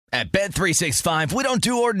At Bet365, we don't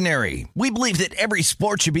do ordinary. We believe that every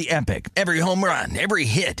sport should be epic. Every home run, every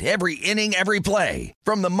hit, every inning, every play.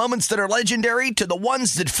 From the moments that are legendary to the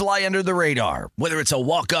ones that fly under the radar. Whether it's a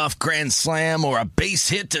walk-off grand slam or a base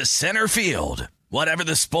hit to center field. Whatever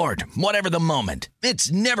the sport, whatever the moment.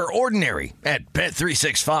 It's never ordinary at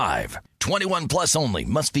Bet365. 21 plus only.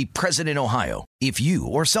 Must be present in Ohio. If you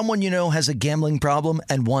or someone you know has a gambling problem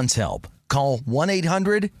and wants help, call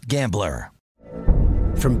 1-800-GAMBLER.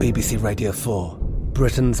 From BBC Radio 4,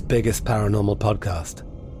 Britain's biggest paranormal podcast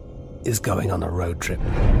is going on a road trip.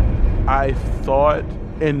 I thought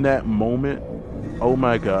in that moment, oh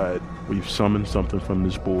my God, we've summoned something from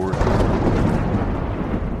this board.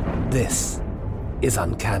 This is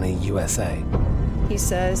Uncanny USA. He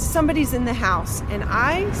says, somebody's in the house, and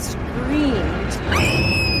I screamed.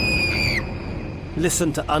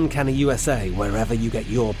 Listen to Uncanny USA wherever you get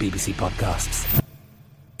your BBC podcasts,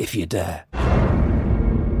 if you dare.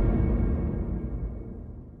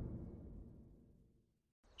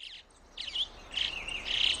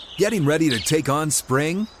 Getting ready to take on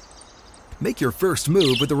spring? Make your first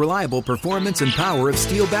move with the reliable performance and power of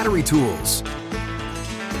Steel battery tools.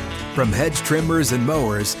 From hedge trimmers and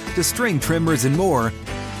mowers to string trimmers and more,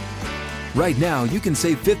 right now you can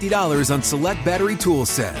save $50 on select battery tool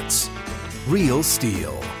sets. Real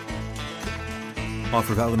Steel.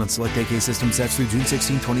 Offer valid on select AK system sets through June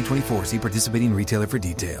 16, 2024. See participating retailer for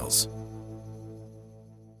details.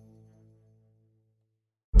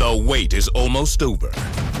 The wait is almost over.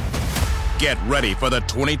 Get ready for the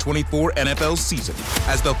 2024 NFL season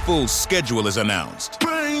as the full schedule is announced.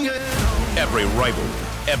 Every rivalry,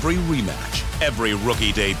 every rematch, every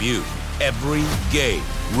rookie debut, every game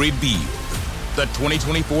revealed. The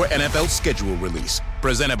 2024 NFL schedule release,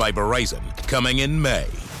 presented by Verizon, coming in May.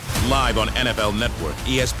 Live on NFL Network,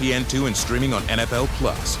 ESPN2, and streaming on NFL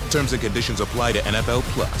Plus. Terms and conditions apply to NFL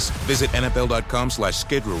Plus. Visit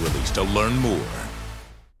NFL.com/schedule release to learn more.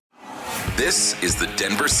 This is the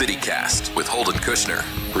Denver City Cast with Holden Kushner,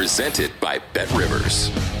 presented by BetRivers.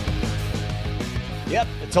 Yep,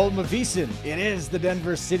 it's Holden Mavison. It is the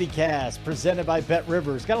Denver City Cast, presented by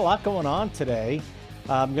BetRivers. Got a lot going on today.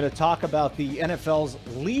 I'm going to talk about the NFL's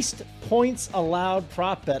least points allowed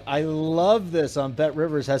prop bet. I love this on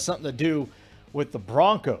BetRivers. Has something to do with the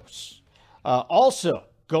Broncos. Also,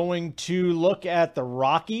 going to look at the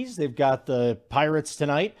Rockies. They've got the Pirates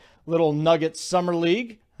tonight. Little Nuggets Summer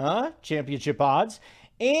League. Championship odds,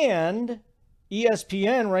 and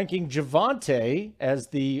ESPN ranking Javonte as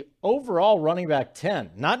the overall running back 10.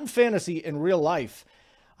 Not in fantasy, in real life.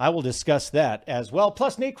 I will discuss that as well.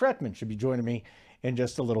 Plus, Nate Kreckman should be joining me in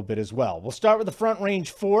just a little bit as well. We'll start with the Front Range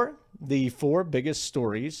 4, the 4 biggest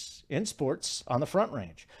stories in sports on the Front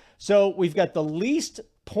Range. So we've got the least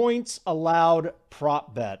points allowed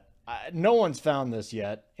prop bet. No one's found this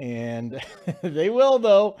yet, and they will,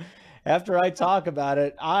 though. After I talk about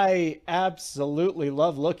it, I absolutely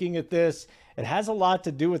love looking at this. It has a lot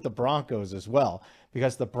to do with the Broncos as well,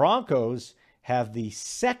 because the Broncos have the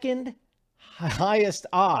second highest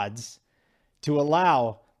odds to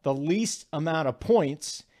allow the least amount of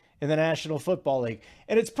points in the National Football League.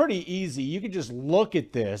 And it's pretty easy. You can just look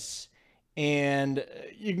at this and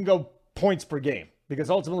you can go points per game, because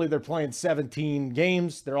ultimately they're playing 17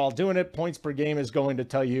 games. They're all doing it. Points per game is going to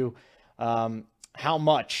tell you how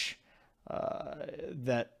much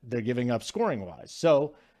that they're giving up scoring wise.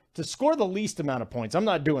 So to score the least amount of points, I'm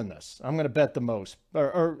not doing this. I'm going to bet the most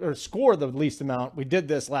or score the least amount. We did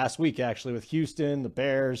this last week, actually, with Houston, the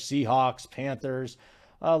Bears, Seahawks, Panthers.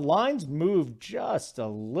 Lines moved just a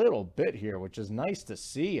little bit here, which is nice to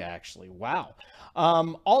see, actually. Wow.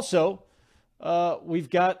 Also, we've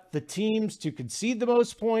got the teams to concede the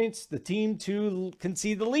most points, the team to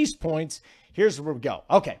concede the least points. Here's where we go.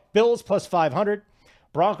 Okay, Bills plus 500.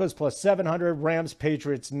 Broncos plus 700, Rams,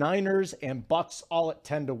 Patriots, Niners, and Bucks all at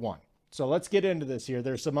 10-1. So let's get into this here.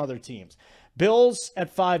 There's some other teams. Bills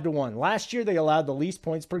at 5-1. Last year, they allowed the least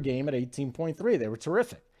points per game at 18.3. They were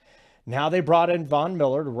terrific. Now they brought in Von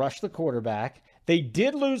Miller to rush the quarterback. They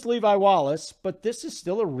did lose Levi Wallace, but this is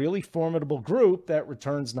still a really formidable group that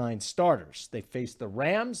returns 9 starters. They faced the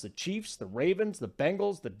Rams, the Chiefs, the Ravens, the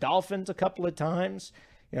Bengals, the Dolphins a couple of times.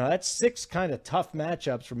 You know, that's 6 kind of tough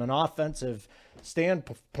matchups from an offensive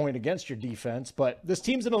standpoint against your defense. But this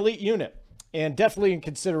team's an elite unit and definitely in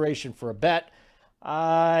consideration for a bet.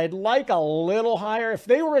 I'd like a little higher. If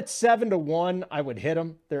they were at 7-1, I would hit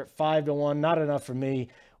them. They're at 5-1. Not enough for me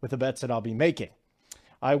with the bets that I'll be making.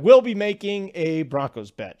 I will be making a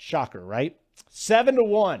Broncos bet. Shocker, right?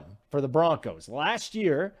 7-1 for the Broncos. Last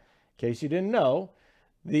year, in case you didn't know,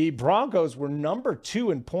 The Broncos were number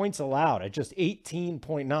 2 in points allowed at just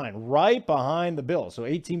 18.9, right behind the Bills. So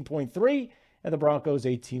 18.3 and the Broncos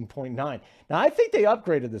 18.9. Now, I think they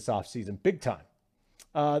upgraded this offseason big time.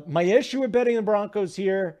 My issue with betting the Broncos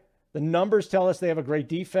here, the numbers tell us they have a great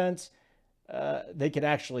defense. They can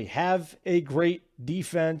actually have a great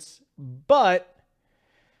defense, but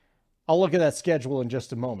I'll look at that schedule in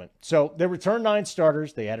just a moment. So they returned 9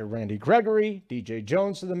 starters. They added Randy Gregory, DJ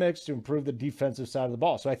Jones to the mix to improve the defensive side of the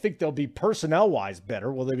ball. So I think they'll be personnel-wise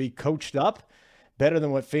better. Will they be coached up better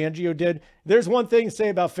than what Fangio did? There's one thing to say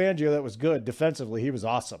about Fangio that was good. Defensively, he was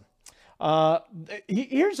awesome.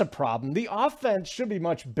 Here's a problem. The offense should be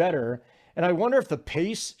much better, and I wonder if the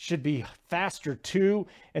pace should be faster too,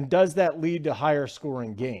 and does that lead to higher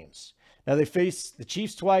scoring games? Now, they face the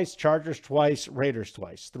Chiefs twice, Chargers twice, Raiders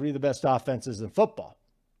twice, 3 of the best offenses in football.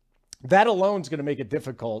 That alone is going to make it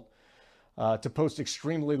difficult to post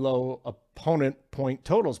extremely low opponent point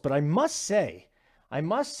totals. But I must say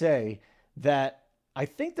that I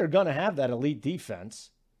think they're going to have that elite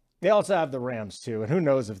defense. They also have the Rams too, and who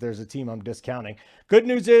knows if there's a team I'm discounting. Good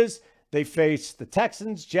news is they face the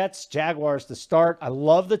Texans, Jets, Jaguars to start. I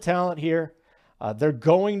love the talent here. They're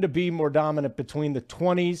going to be more dominant between the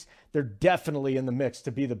 20s. They're definitely in the mix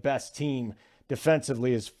to be the best team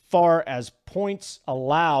defensively as far as points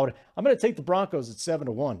allowed. I'm going to take the Broncos at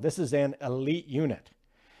 7-1. This is an elite unit.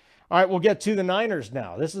 All right, we'll get to the Niners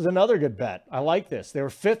now. This is another good bet. I like this. They were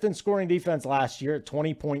 5th in scoring defense last year at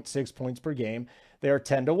 20.6 points per game. They are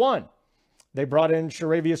 10-1. They brought in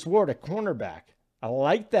Sharavius Ward, a cornerback. I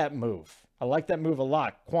like that move. I like that move a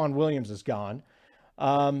lot. Quan Williams is gone.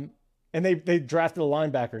 And they drafted a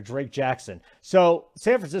linebacker, Drake Jackson. So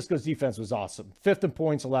San Francisco's defense was awesome. 5th in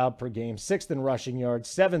points allowed per game, 6th in rushing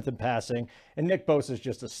yards, 7th in passing. And Nick Bosa is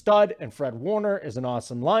just a stud. And Fred Warner is an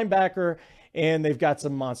awesome linebacker. And they've got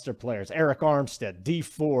some monster players. Eric Armstead, Dee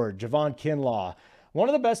Ford, Javon Kinlaw. One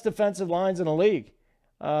of the best defensive lines in the league.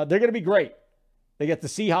 They're going to be great. They get the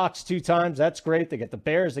Seahawks 2 times. That's great. They get the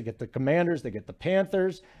Bears. They get the Commanders. They get the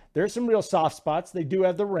Panthers. There's some real soft spots. They do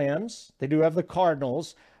have the Rams. They do have the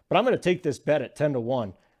Cardinals. But I'm going to take this bet at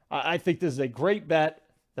 10-1. I think this is a great bet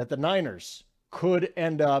that the Niners could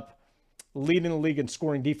end up leading the league in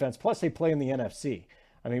scoring defense. Plus, they play in the NFC.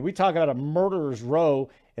 I mean, we talk about a murderer's row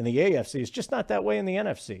in the AFC. It's just not that way in the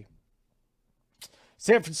NFC.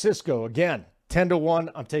 San Francisco, again,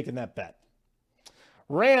 10-1. I'm taking that bet.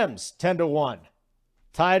 Rams, 10-1.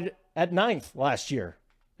 Tied at 9th last year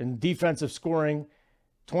in defensive scoring,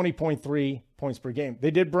 20.3 points per game.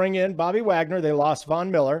 They did bring in Bobby Wagner. They lost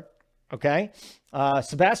Von Miller. Okay.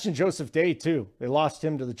 Sebastian Joseph Day, too. They lost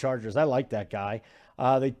him to the Chargers. I like that guy.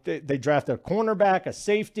 They drafted a cornerback, a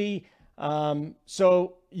safety.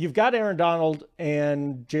 So you've got Aaron Donald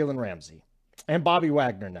and Jalen Ramsey and Bobby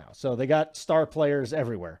Wagner now. So they got star players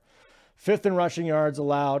everywhere. 5th in rushing yards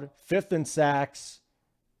allowed, 5th in sacks.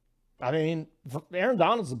 I mean, Aaron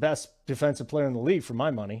Donald's the best defensive player in the league for my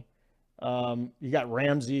money. You got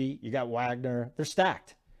Ramsey, you got Wagner. They're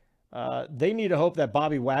stacked. They need to hope that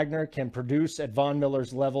Bobby Wagner can produce at Von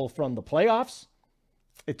Miller's level from the playoffs.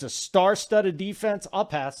 It's a star-studded defense. I'll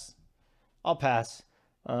pass.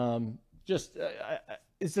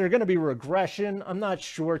 Is there going to be regression? I'm not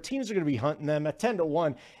sure. Teams are going to be hunting them at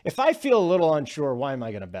 10-1. If I feel a little unsure, why am I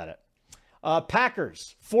going to bet it?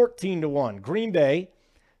 Packers, 14-1. Green Bay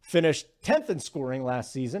finished 10th in scoring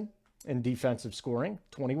last season. In defensive scoring,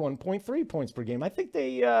 21.3 points per game. I think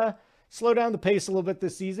they slow down the pace a little bit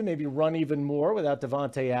this season, maybe run even more without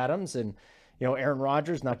Devontae Adams and, Aaron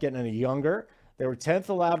Rodgers not getting any younger. They were 10th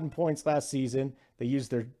allowed in points last season. They used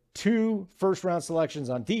their 2 first-round selections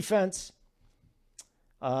on defense.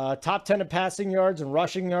 Top 10 in passing yards and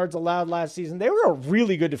rushing yards allowed last season. They were a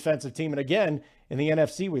really good defensive team. And again, in the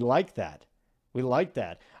NFC, we like that.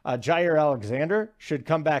 Jair Alexander should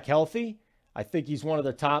come back healthy. I think he's one of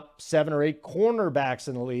the top 7 or 8 cornerbacks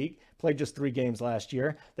in the league. Played just 3 games last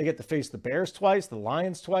year. They get to face the Bears twice, the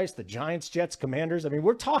Lions twice, the Giants, Jets, Commanders. I mean,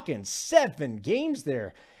 we're talking 7 games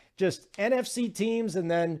there. Just NFC teams,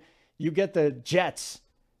 and then you get the Jets.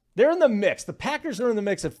 They're in the mix. The Packers are in the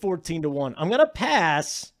mix at 14-1. I'm going to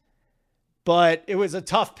pass, but it was a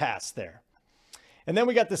tough pass there. And then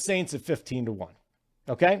we got the Saints at 15-1.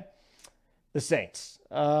 Okay? The Saints.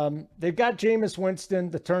 They've got Jameis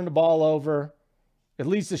Winston to turn the ball over, at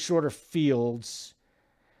least the shorter fields.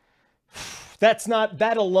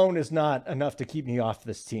 That alone is not enough to keep me off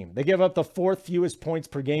this team. They give up the 4th fewest points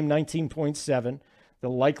per game, 19.7.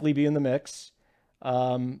 They'll likely be in the mix.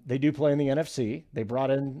 They do play in the NFC. They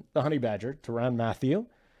brought in the Honey Badger, Tyrann Mathieu.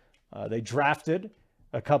 They drafted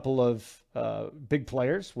a couple of big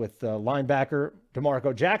players with linebacker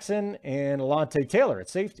DeMarco Jackson and Alontae Taylor at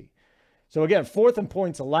safety. So again, 4th and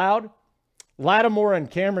points allowed. Lattimore and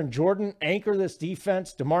Cameron Jordan anchor this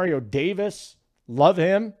defense. Demario Davis, love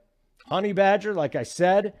him. Honey Badger, like I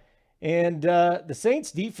said. And the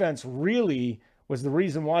Saints defense really was the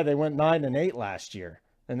reason why they went 9-8 last year.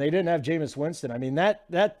 And they didn't have Jameis Winston. I mean,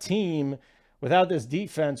 that team without this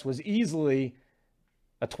defense was easily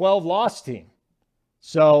a 12-loss team.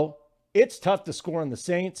 So it's tough to score on the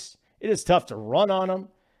Saints. It is tough to run on them.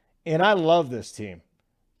 And I love this team.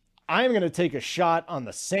 I'm going to take a shot on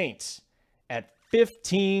the Saints at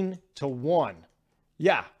 15-1.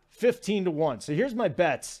 Yeah, 15-1. So here's my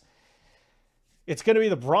bets. It's going to be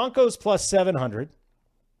the Broncos plus 700.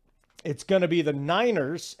 It's going to be the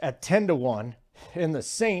Niners at 10-1 and the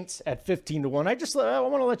Saints at 15-1. I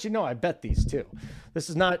want to let you know I bet these too. This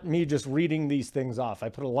is not me just reading these things off. I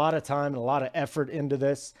put a lot of time and a lot of effort into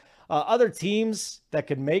this. Other teams that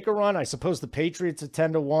could make a run, I suppose the Patriots at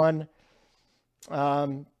 10-1.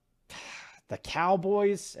 The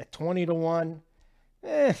Cowboys at 20-1.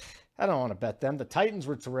 I don't want to bet them. The Titans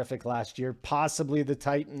were terrific last year, possibly the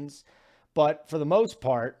Titans. But for the most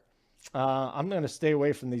part, I'm going to stay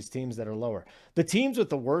away from these teams that are lower. The teams with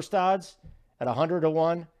the worst odds at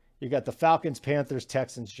 100-1, you got the Falcons, Panthers,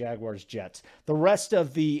 Texans, Jaguars, Jets. The rest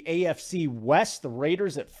of the AFC West, the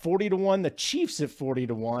Raiders at 40-1, the Chiefs at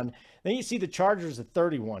 40-1. Then you see the Chargers at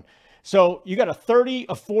 31. So you got a 30,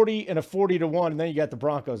 a 40, and a 40-1, and then you got the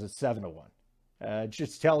Broncos at 7-1. It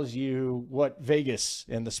just tells you what Vegas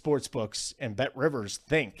and the sports books and Bet Rivers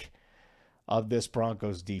think of this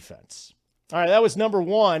Broncos defense. All right, that was number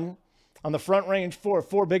 1 on the Front Range for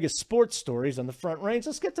 4 biggest sports stories on the Front Range.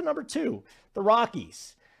 Let's get to number 2, the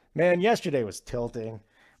Rockies. Man, yesterday was tilting.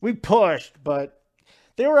 We pushed, but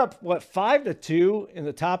they were up, 5-2 in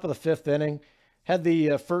the top of the 5th inning. Had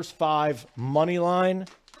the first 5 money line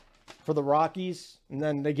for the Rockies, and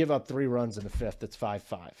then they give up 3 runs in the 5th. It's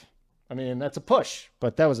 5-5. I mean, that's a push,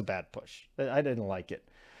 but that was a bad push. I didn't like it.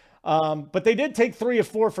 But they did take 3 of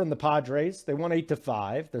 4 from the Padres. They won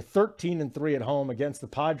 8-5. They're 13-3 at home against the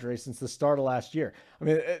Padres since the start of last year. I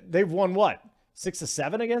mean, they've won 6 of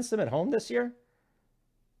 7 against them at home this year?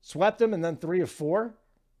 Swept them and then 3 of 4?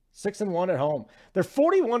 6-1 at home. They're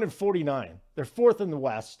 41-49. They're 4th in the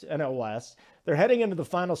West, NL West. They're heading into the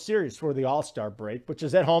final series for the All-Star break, which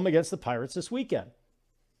is at home against the Pirates this weekend.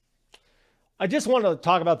 I just wanted to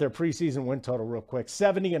talk about their preseason win total real quick.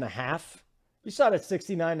 70.5. You saw it at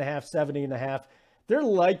 69.5, 70.5. They're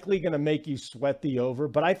likely going to make you sweat the over,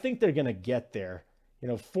 but I think they're going to get there.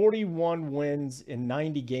 41 wins in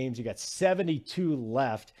 90 games. You got 72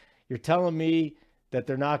 left. You're telling me that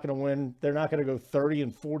they're not going to win. They're not going to go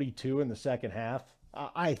 30-42 in the second half.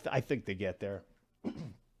 I think they get there.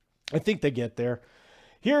 I think they get there.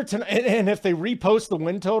 Here tonight, and if they repost the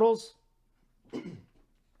win totals,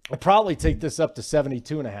 I'd probably take this up to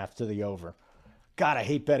 72.5 to the over. God, I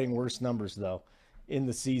hate betting worse numbers, though, in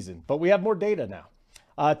the season. But we have more data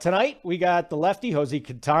now. Tonight, we got the lefty, Jose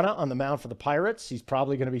Quintana, on the mound for the Pirates. He's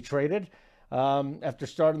probably going to be traded after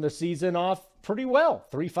starting the season off pretty well.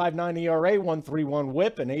 3.59 ERA, 1.31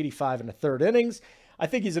 whip, and 85 in the 3rd innings. I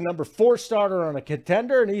think he's a number 4 starter on a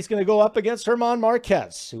contender, and he's going to go up against German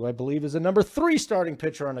Marquez, who I believe is a number 3 starting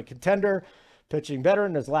pitcher on a contender, pitching better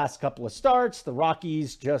in his last couple of starts. The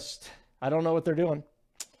Rockies I don't know what they're doing.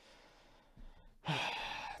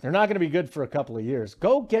 They're not going to be good for a couple of years.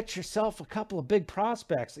 Go get yourself a couple of big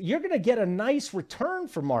prospects. You're going to get a nice return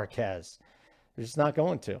for Marquez. They're just not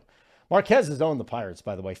going to. Marquez has owned the Pirates,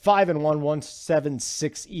 by the way. 5-1,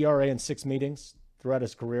 1.76 ERA in 6 meetings throughout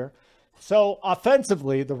his career. So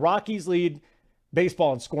offensively, the Rockies lead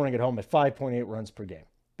baseball in scoring at home at 5.8 runs per game.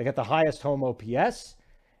 They got the highest home OPS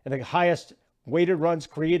and the highest weighted runs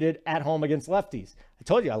created at home against lefties. I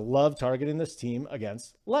told you I love targeting this team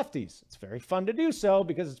against lefties. It's very fun to do so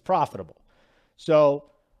because it's profitable.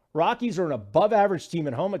 So Rockies are an above average team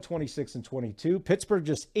at home at 26-22. Pittsburgh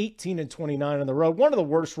just 18-29 on the road. One of the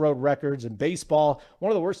worst road records in baseball.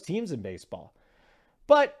 One of the worst teams in baseball.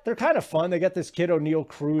 But they're kind of fun. They got this kid O'Neal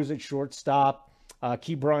Cruz at shortstop.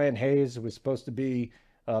 Key Brian Hayes, who was supposed to be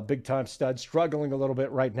a big-time stud, struggling a little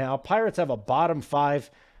bit right now. Pirates have a bottom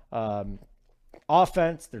 5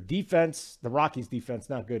 offense. Their defense, the Rockies' defense,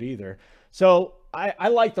 not good either. So I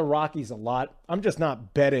like the Rockies a lot. I'm just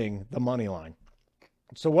not betting the money line.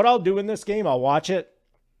 So what I'll do in this game, I'll watch it.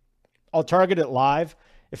 I'll target it live.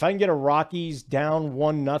 If I can get a Rockies down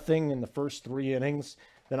 1-0 in the first 3 innings,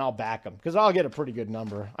 then I'll back them because I'll get a pretty good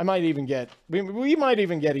number. I might even get, we might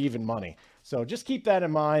even get even money. So just keep that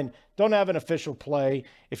in mind. Don't have an official play.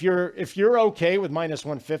 If you're okay with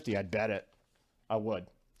 -150, I'd bet it. I would.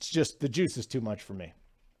 It's just the juice is too much for me.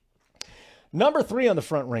 Number 3 on the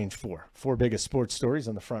Front Range, four biggest sports stories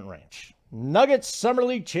on the Front Range. Nuggets Summer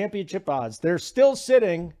League championship odds. They're still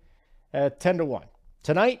sitting at 10-1.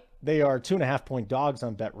 Tonight, they are 2.5-point dogs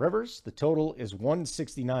on Bet Rivers. The total is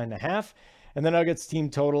 169.5, and the Nuggets team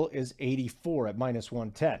total is 84 at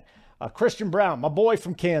 -110. Christian Braun, my boy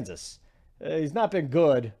from Kansas. He's not been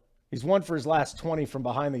good. He's won for his last 20 from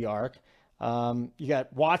behind the arc. You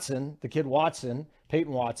got Watson, the kid Watson,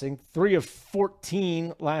 Peyton Watson, 3 of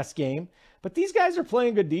 14 last game. But these guys are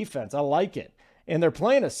playing good defense. I like it. And they're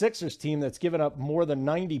playing a Sixers team that's given up more than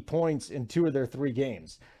 90 points in 2 of their 3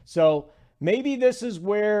 games. So maybe this is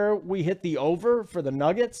where we hit the over for the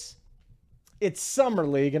Nuggets. It's Summer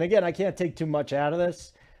League. And again, I can't take too much out of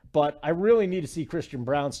this, but I really need to see Christian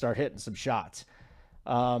Braun start hitting some shots.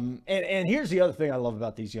 And here's the other thing I love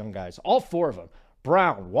about these young guys. All 4 of them,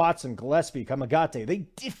 Brown, Watson, Gillespie, Kamagate, they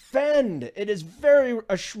defend. It is very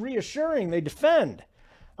reassuring. They defend.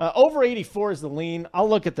 Over 84 is the lean. I'll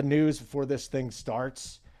look at the news before this thing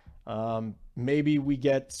starts. Maybe we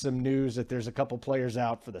get some news that there's a couple players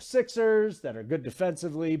out for the Sixers that are good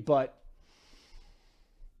defensively, but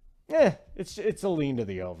it's a lean to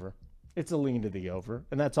the over. It's a lean to the over,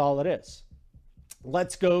 and that's all it is.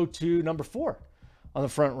 Let's go to number 4 on the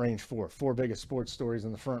Front Range. Four biggest sports stories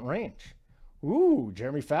on the Front Range. Ooh,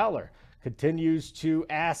 Jeremy Fowler continues to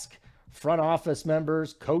ask front office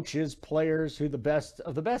members, coaches, players, who the best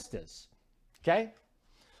of the best is. Okay?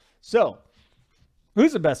 So,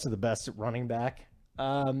 who's the best of the best at running back?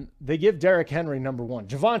 They give Derrick Henry number 1.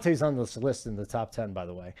 Javante's on this list in the top 10, by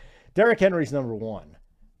the way. Derrick Henry's number 1.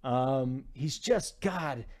 He's just,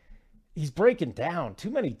 God, he's breaking down.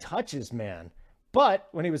 Too many touches, man. But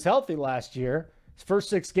when he was healthy last year, his first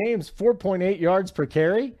 6 games, 4.8 yards per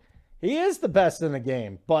carry. He is the best in the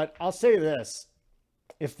game. But I'll say this.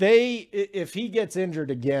 If he gets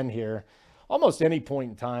injured again here, almost any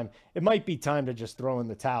point in time, it might be time to just throw in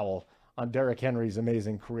the towel on Derrick Henry's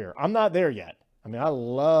amazing career. I'm not there yet. I mean, I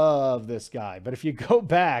love this guy. But if you go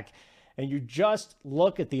back and you just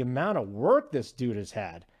look at the amount of work this dude has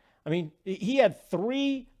had, I mean, he had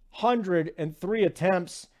 303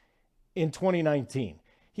 attempts in 2019.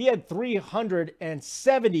 He had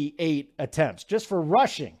 378 attempts just for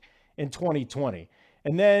rushing in 2020.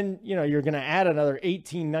 And then, you're going to add another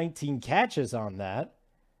 18, 19 catches on that.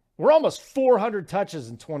 We're almost 400 touches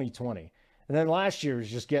in 2020. And then last year was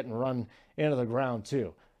just getting run into the ground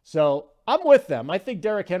too. So I'm with them. I think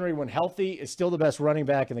Derrick Henry, when healthy, is still the best running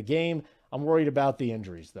back in the game. I'm worried about the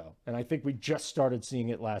injuries, though. And I think we just started seeing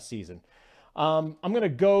it last season. I'm going to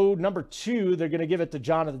go number 2. They're going to give it to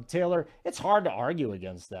Jonathan Taylor. It's hard to argue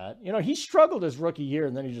against that. He struggled his rookie year,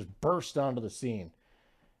 and then he just burst onto the scene.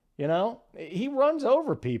 He runs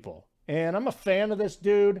over people. And I'm a fan of this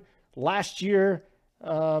dude. Last year,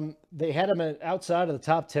 they had him outside of the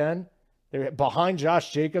top 10. They're behind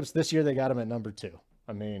Josh Jacobs. This year, they got him at number 2.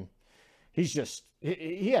 I mean, he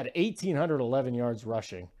had 1,811 yards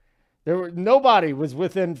rushing. Nobody was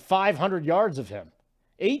within 500 yards of him.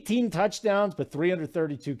 18 touchdowns, but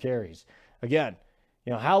 332 carries. Again,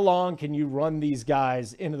 how long can you run these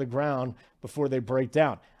guys into the ground before they break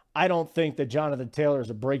down? I don't think that Jonathan Taylor is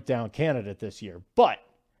a breakdown candidate this year, but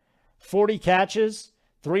 40 catches,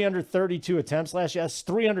 332 attempts last year. That's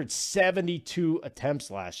 372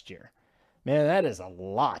 attempts last year. Man, that is a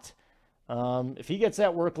lot. If he gets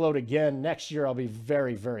that workload again next year, I'll be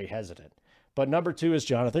very, very hesitant. But number 2 is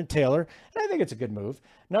Jonathan Taylor, and I think it's a good move.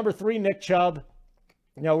 Number 3, Nick Chubb.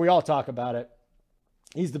 We all talk about it.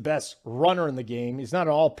 He's the best runner in the game. He's not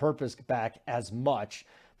an all-purpose back as much,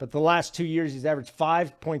 but the last 2 years, he's averaged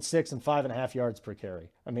 5.6 and 5.5 yards per carry.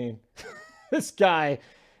 I mean, this guy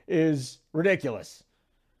is ridiculous.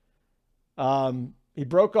 He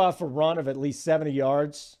broke off a run of at least 70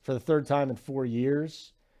 yards for the 3rd time in 4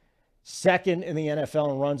 years. 2nd in the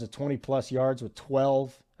NFL in runs of 20-plus yards with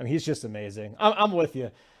 12. I mean, he's just amazing. I'm with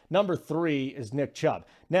you. Number 3 is Nick Chubb.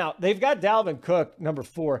 Now, they've got Dalvin Cook, number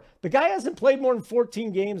 4. The guy hasn't played more than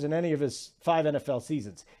 14 games in any of his 5 NFL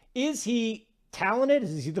seasons. Is he talented?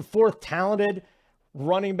 Is he the 4th talented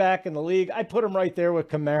running back in the league? I put him right there with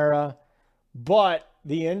Kamara. But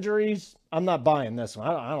the injuries, I'm not buying this one.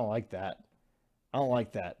 I don't like that. I don't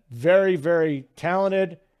like that. Very, very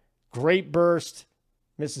talented, great burst,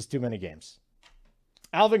 misses too many games.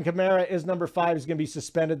 Alvin Kamara is number 5. He's going to be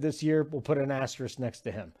suspended this year. We'll put an asterisk next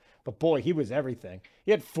to him. But boy, he was everything.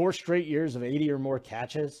 He had 4 straight years of 80 or more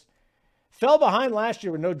catches. Fell behind last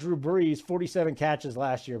year with no Drew Brees, 47 catches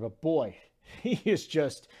last year. But boy, he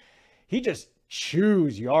just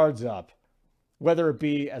chews yards up, whether it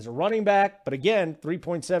be as a running back. But again,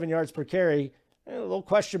 3.7 yards per carry. A little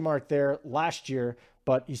question mark there last year,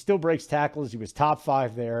 but he still breaks tackles. He was top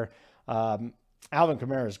 5 there. Alvin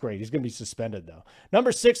Kamara is great. He's going to be suspended, though.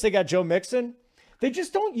 Number 6, they got Joe Mixon. They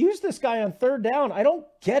just don't use this guy on third down. I don't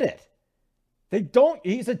get it. They don't.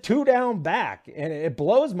 He's a 2-down back, and it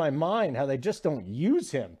blows my mind how they just don't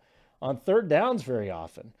use him on third downs very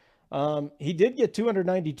often. He did get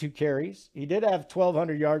 292 carries. He did have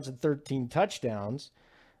 1,200 yards and 13 touchdowns,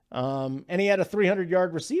 and he had a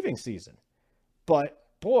 300-yard receiving season. But,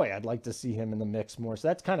 boy, I'd like to see him in the mix more. So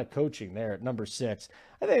that's kind of coaching there at number 6.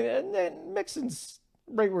 I think Mixon's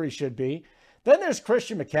right where he should be. Then there's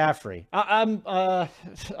Christian McCaffrey. I'm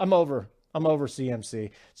over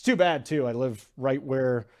CMC. It's too bad, too. I live right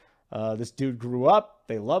where this dude grew up.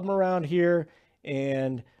 They love him around here.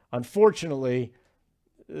 And unfortunately,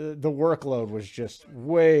 the workload was just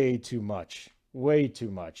way too much. Way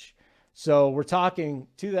too much. So we're talking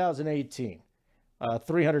 2018,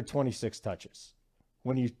 326 touches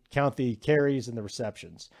when you count the carries and the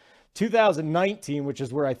receptions. 2019, which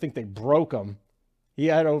is where I think they broke him, he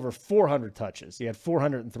had over 400 touches. He had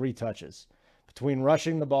 403 touches between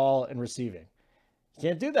rushing the ball and receiving. You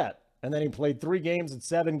can't do that. And then he played 3 games and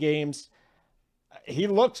 7 games. He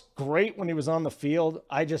looked great when he was on the field.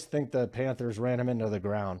 I just think the Panthers ran him into the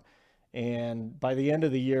ground. And by the end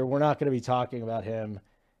of the year, we're not going to be talking about him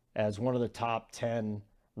as one of the top 10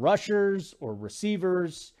 rushers or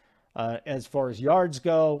receivers as far as yards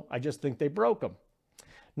go. I just think they broke him.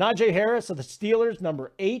 Najee Harris of the Steelers,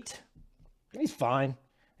 number 8. He's fine.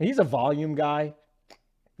 He's a volume guy.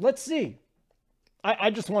 Let's see.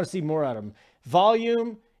 I just want to see more out of him.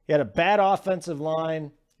 Volume. He had a bad offensive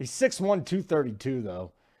line. He's 6'1", 232,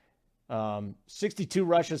 though. 62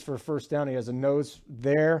 rushes for a first down. He has a nose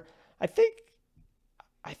there. I think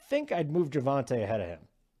I'd move Javonte ahead of him.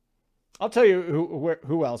 I'll tell you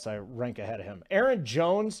who else I rank ahead of him. Aaron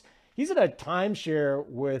Jones. He's in a timeshare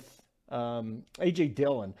with A.J.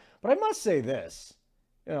 Dillon. But I must say this.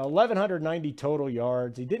 1,190 total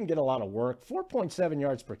yards. He didn't get a lot of work. 4.7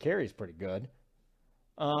 yards per carry is pretty good.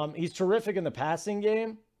 He's terrific in the passing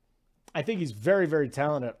game. I think he's very, very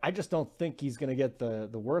talented. I just don't think he's going to get the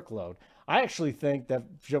workload. I actually think that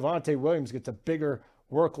Javonte Williams gets a bigger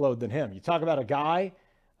workload than him. You talk about a guy,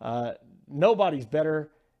 nobody's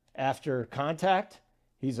better after contact.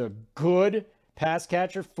 He's a good pass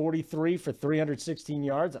catcher, 43 for 316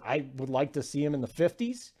 yards. I would like to see him in the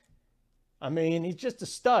 50s. I mean, he's just a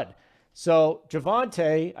stud. So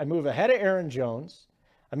Javonte, I move ahead of Aaron Jones.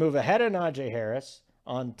 I move ahead of Najee Harris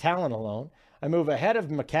on talent alone. I move ahead of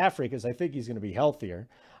McCaffrey because I think he's going to be healthier.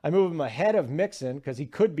 I move him ahead of Mixon because he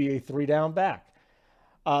could be a 3-down back.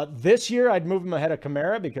 This year, I'd move him ahead of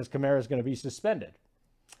Kamara because Kamara is going to be suspended.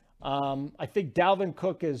 I think Dalvin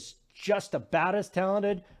Cook is just about as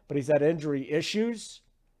talented, but he's had injury issues.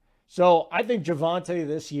 So I think Javonte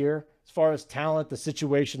this year, as far as talent, the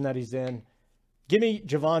situation that he's in, give me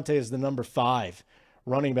Javonte as the number 5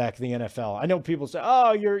 running back in the NFL. I know people say,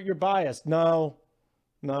 oh, you're biased. No,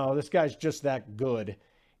 this guy's just that good.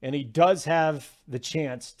 And he does have the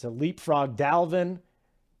chance to leapfrog Dalvin.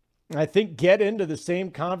 I think get into the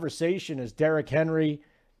same conversation as Derrick Henry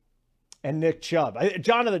and Nick Chubb.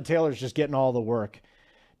 Jonathan Taylor's just getting all the work.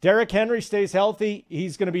 Derrick Henry stays healthy.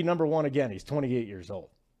 He's going to be number 1 again. He's 28 years old.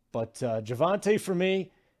 But Javonte, for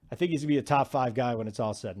me, I think he's going to be a top 5 guy when it's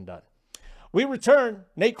all said and done. We return.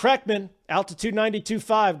 Nate Kreckman, Altitude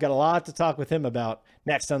 92.5. Got a lot to talk with him about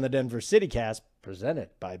next on the Denver CityCast, presented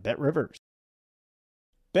by BetRivers.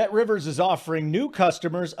 BetRivers is offering new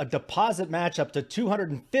customers a deposit match up to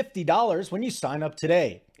 $250 when you sign up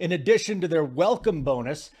today. In addition to their welcome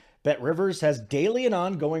bonus, BetRivers has daily and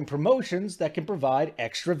ongoing promotions that can provide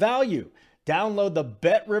extra value. Download the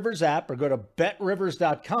BetRivers app or go to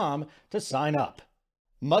betrivers.com to sign up.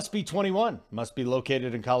 Must be 21, must be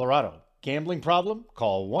located in Colorado. Gambling problem?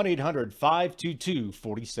 Call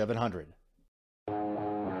 1-800-522-4700.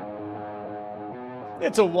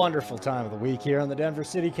 It's a wonderful time of the week here on the Denver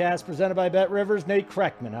CityCast, presented by BetRivers. Nate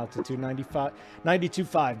Kreckman, Altitude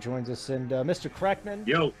 92.5, joins us. And Mr. Kreckman,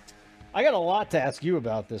 yo, I got a lot to ask you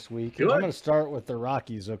about this week. Good. I'm going to start with the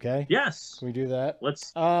Rockies, okay? Yes. Can we do that?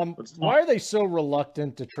 Let's why are they so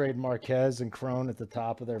reluctant to trade Marquez and Cron at the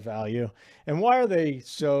top of their value? And why are they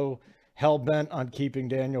so hell-bent on keeping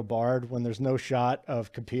Daniel Bard when there's no shot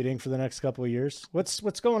of competing for the next couple of years?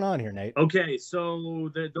 What's going on here, Nate? Okay,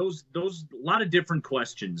 so those a lot of different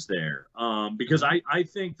questions there, because I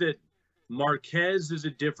think that Marquez is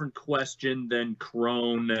a different question than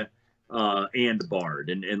Cron and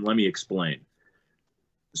Bard, and let me explain.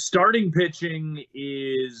 Starting pitching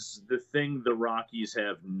is the thing the Rockies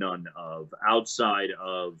have none of outside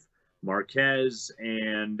of Marquez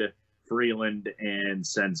and Freeland and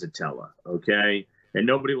Senzatella, okay? And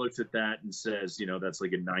nobody looks at that and says, that's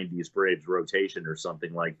like a 90s Braves rotation or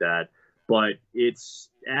something like that. But it's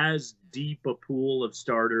as deep a pool of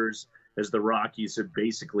starters as the Rockies have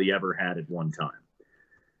basically ever had at one time.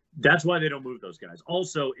 That's why they don't move those guys.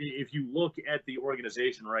 Also, if you look at the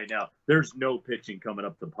organization right now, there's no pitching coming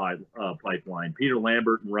up the pipeline. Peter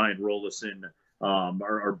Lambert and Ryan Rollison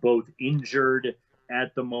are both injured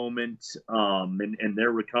at the moment, and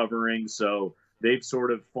they're recovering. So they've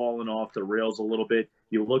sort of fallen off the rails a little bit.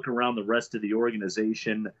 You look around the rest of the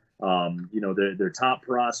organization, their top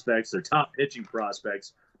prospects, their top pitching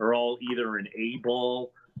prospects are all either in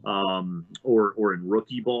A-ball or in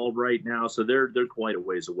rookie ball right now. So they're quite a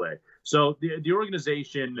ways away. So the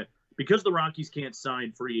organization, because the Rockies can't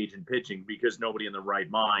sign free agent pitching because nobody in their right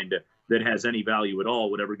mind that has any value at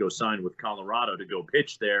all would ever go sign with Colorado to go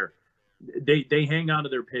pitch there, they hang on to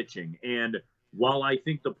their pitching. And while I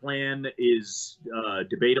think the plan is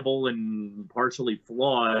debatable and partially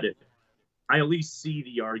flawed, I at least see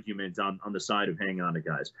the argument on the side of hang on to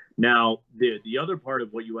guys. Now, the other part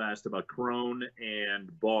of what you asked about Cron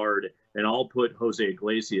and Bard, and I'll put Jose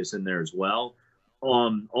Iglesias in there as well.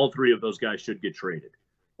 All three of those guys should get traded.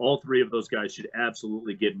 All three of those guys should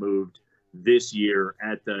absolutely get moved this year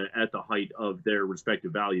at the height of their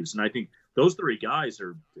respective values. And I think those three guys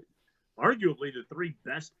are arguably the three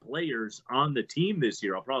best players on the team this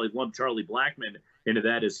year. I'll probably lump Charlie Blackmon into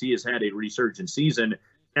that as he has had a resurgent season.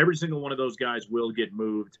 Every single one of those guys will get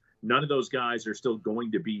moved. None of those guys are still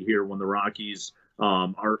going to be here when the Rockies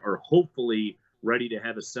are hopefully ready to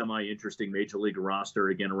have a semi-interesting Major League roster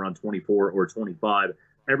again around 24 or 25.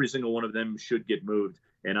 Every single one of them should get moved,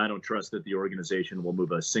 and I don't trust that the organization will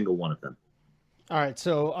move a single one of them. All right,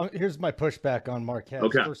 so here's my pushback on Marquez.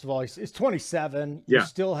 Okay. First of all, he's 27. Yeah. You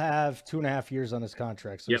still have 2.5 years on his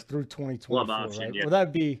contract, so Yep. it's through 2024, Club option, right? yeah. Well, that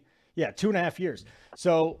would be, 2.5 years.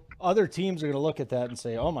 So other teams are going to look at that and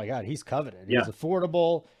say, oh, my God, he's coveted. He's Yeah.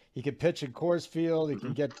 affordable. He can pitch in Coors Field. He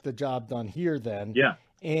can get the job done here then. Yeah.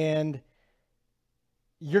 And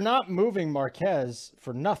you're not moving Marquez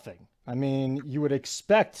for nothing. I mean, you would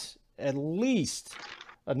expect at least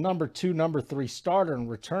a number 2, number 3 starter in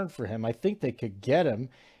return for him. I think they could get him.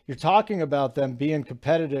 You're talking about them being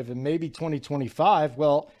competitive in maybe 2025.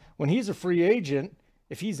 Well, when he's a free agent,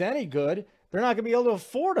 if he's any good, they're not going to be able to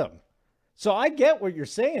afford him. So I get what you're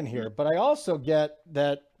saying here, but I also get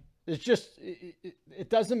that it's just it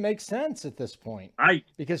doesn't make sense at this point.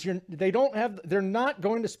 Because they're not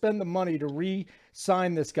going to spend the money to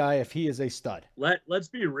re-sign this guy if he is a stud. Let's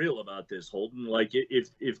be real about this, Holden. Like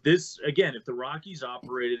if the Rockies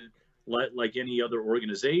operated like any other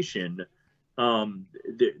organization,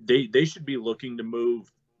 they should be looking to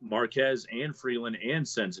move Marquez and Freeland and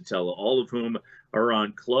Senzatella, all of whom are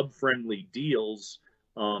on club-friendly deals,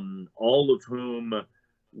 all of whom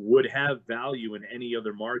would have value in any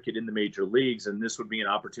other market in the major leagues. And this would be an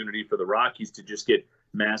opportunity for the Rockies to just get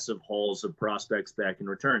massive hauls of prospects back in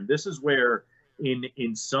return. This is where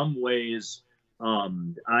in some ways,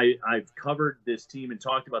 I've covered this team and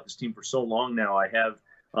talked about this team for so long now. I have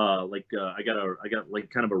I got like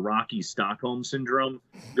kind of a Rocky Stockholm syndrome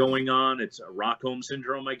going on. It's a Rockholm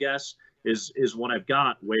syndrome, I guess, is what I've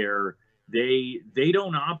got, where they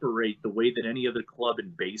don't operate the way that any other club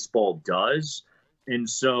in baseball does. And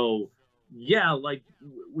so, yeah, like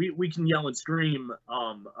we can yell and scream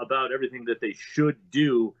about everything that they should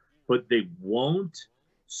do, but they won't.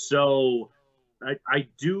 So I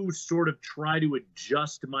do sort of try to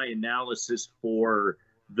adjust my analysis for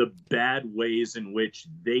the bad ways in which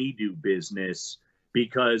they do business,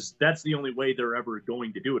 because that's the only way they're ever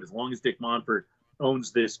going to do it. As long as Dick Monfort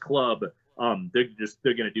owns this club, they're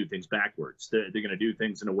going to do things backwards. They're going to do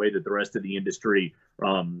things in a way that the rest of the industry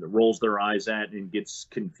rolls their eyes at and gets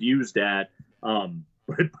confused at.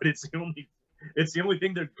 But it's the only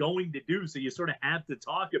thing they're going to do. So you sort of have to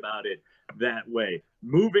talk about it that way.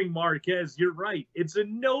 Moving Marquez, you're right. It's a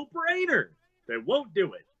no-brainer. They won't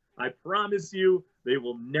do it. I promise you, they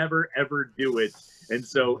will never, ever do it. And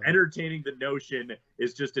so entertaining the notion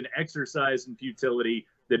is just an exercise in futility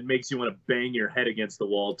that makes you want to bang your head against the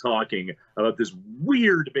wall talking about this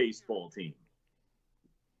weird baseball team.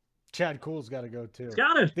 Chad Kuhl's got to go too. It's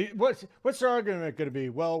got to. What's their argument going to be?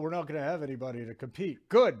 Well, we're not going to have anybody to compete.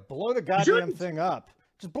 Good. Blow the goddamn thing up.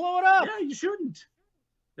 Just blow it up. Yeah, you shouldn't.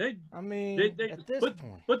 At this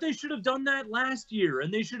point. But they should have done that last year,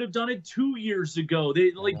 and they should have done it 2 years ago.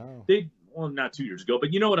 Well, not 2 years ago,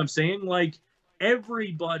 but you know what I'm saying? Like,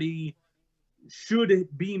 everybody should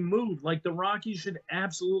be moved. Like, the Rockies should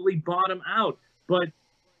absolutely bottom out. But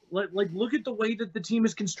look at the way that the team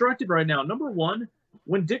is constructed right now. Number one,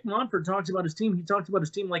 when Dick Monfort talks about his team, he talks about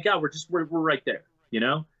his team like, yeah, we're right there.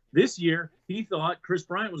 This year he thought Chris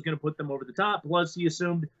Bryant was going to put them over the top. Plus, he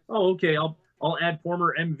assumed, oh, okay, I'll add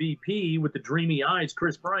former MVP with the dreamy eyes,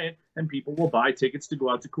 Chris Bryant, and people will buy tickets to go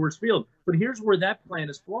out to Coors Field. But here's where that plan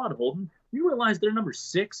is flawed, Holden. You realize they're number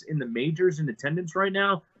 6 in the majors in attendance right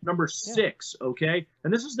now? Number 6, okay?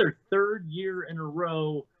 And this is their 3rd year in a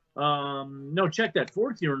row. Check that,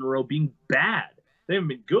 4th year in a row being bad. They haven't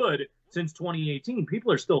been good since 2018.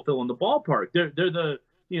 People are still filling the ballpark. They're the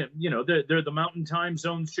they're the Mountain Time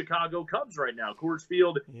Zone's Chicago Cubs right now. Coors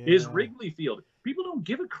Field is Wrigley Field. People don't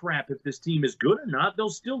give a crap if this team is good or not. They'll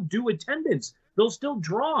still do attendance. They'll still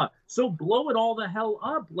draw. So blow it all the hell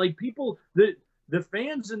up. Like people, the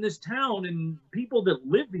fans in this town and people that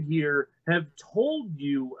live here have told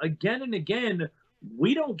you again and again,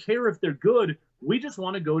 we don't care if they're good. We just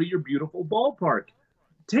want to go to your beautiful ballpark.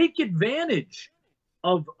 Take advantage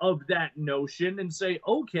of that notion and say,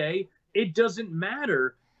 okay, it doesn't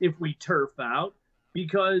matter if we turf out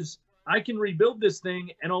because I can rebuild this thing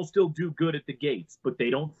and I'll still do good at the gates. But they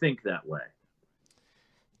don't think that way.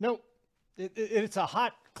 No, it's a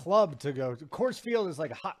hot club to go to. Coors Field is like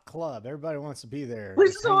a hot club. Everybody wants to be there.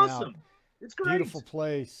 This is awesome. It's great. Beautiful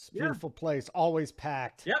place. Beautiful place. Always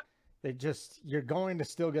packed. Yep. You're going to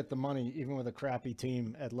still get the money even with a crappy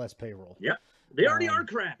team at less payroll. Yep. They already are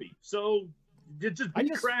crappy. So just be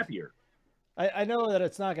crappier. I know that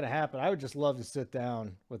it's not going to happen. I would just love to sit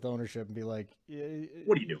down with ownership and be like,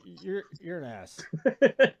 "What are you doing? You're an ass."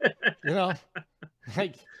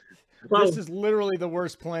 This is literally the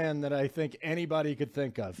worst plan that I think anybody could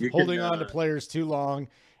think of. Holding on to players too long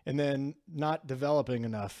and then not developing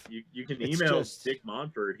enough. You can email Dick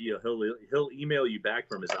Monfort. He'll email you back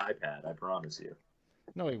from his iPad. I promise you.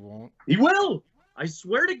 No, he won't. He will. I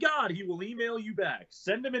swear to God, he will email you back.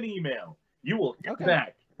 Send him an email. You will get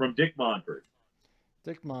back from Dick Monfort.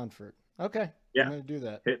 Dick Monfort. Okay. Yeah. I'm going to do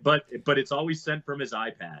that. But it's always sent from his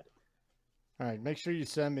iPad. All right. Make sure you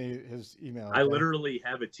send me his email. I literally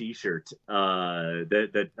have a T-shirt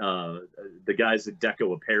that the guys at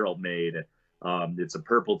Deco Apparel made. It's a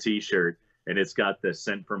purple T-shirt, and it's got the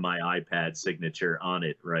sent from my iPad signature on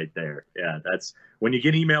it right there. Yeah, that's when you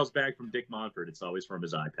get emails back from Dick Monfort, it's always from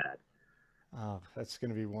his iPad. Oh, that's going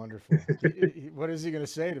to be wonderful. What is he going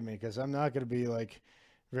to say to me? Because I'm not going to be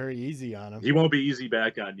very easy on him. He won't be easy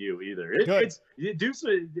back on you either.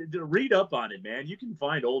 Read up on it, man. You can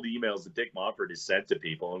find old emails that Dick Monfort has sent to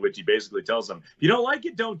people in which he basically tells them, if you don't like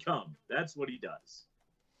it, don't come. That's what he does.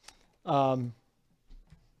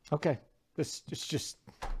 Okay. It's just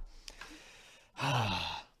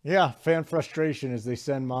fan frustration as they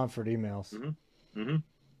send Monfort emails. Mm-hmm.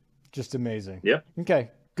 Just amazing. Yep.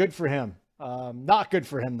 Okay. Good for him. Not good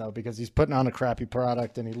for him, though, because he's putting on a crappy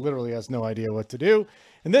product and he literally has no idea what to do.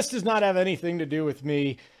 And this does not have anything to do with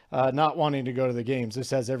me not wanting to go to the games. This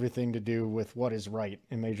has everything to do with what is right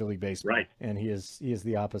in Major League Baseball. Right. And he is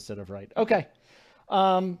the opposite of right. Okay.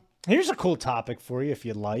 Here's a cool topic for you if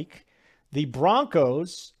you'd like. The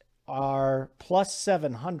Broncos are plus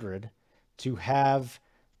 700 to have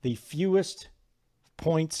the fewest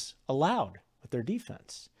points allowed with their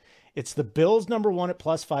defense. It's the Bills number 1 at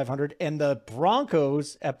plus 500 and the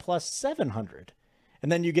Broncos at plus 700. And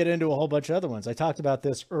then you get into a whole bunch of other ones. I talked about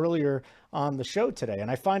this earlier on the show today, and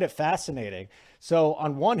I find it fascinating. So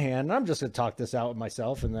on one hand, and I'm just going to talk this out with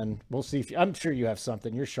myself, and then we'll see if I'm sure you have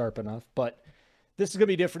something. You're sharp enough, but this is going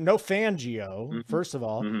to be different. No Fangio, first of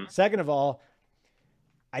all. Mm-hmm. Second of all,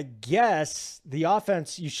 I guess the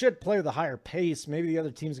offense, you should play with a higher pace. Maybe the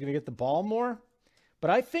other team's going to get the ball more. But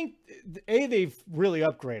I think, they've really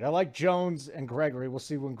upgraded. I like Jones and Gregory. We'll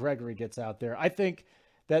see when Gregory gets out there. I think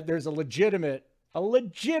that there's a legitimate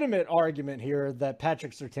argument here that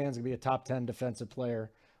Patrick Surtain's going to be a top 10 defensive player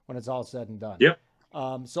when it's all said and done. Yep.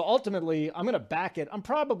 So ultimately, I'm going to back it. I'm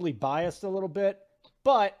probably biased a little bit,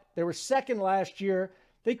 but they were second last year.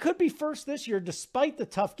 They could be first this year despite the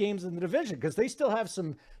tough games in the division because they still have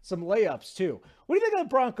some layups too. What do you think of the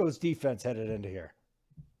Broncos defense headed into here?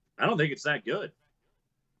 I don't think it's that good.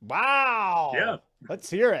 Wow. Yeah. Let's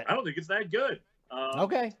hear it. I don't think it's that good.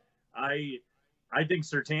 Okay. I think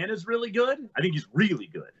Surtain is really good. I think he's really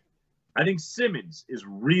good. I think Simmons is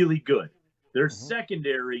really good. Their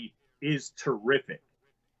secondary is terrific.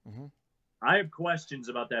 Mm-hmm. I have questions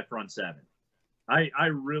about that front seven. I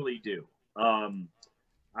really do. I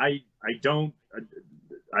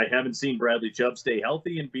haven't seen Bradley Chubb stay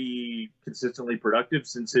healthy and be consistently productive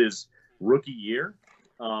since his rookie year.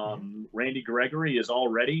 Randy Gregory is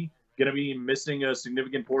already going to be missing a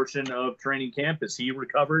significant portion of training camp as he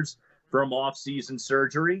recovers from off-season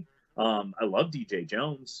surgery. I love DJ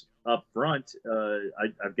Jones up front.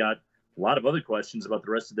 I've got a lot of other questions about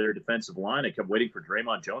the rest of their defensive line. I kept waiting for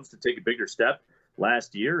Draymond Jones to take a bigger step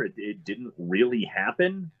last year. It didn't really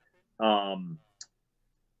happen.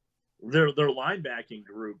 Their linebacking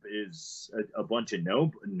group is a bunch of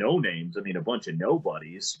no names. I mean, a bunch of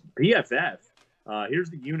nobodies. PFF. Here's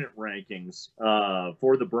the unit rankings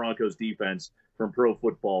for the Broncos defense from Pro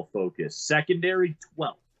Football Focus. Secondary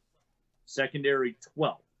 12th. Secondary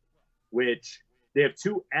 12th, which they have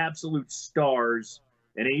two absolute stars,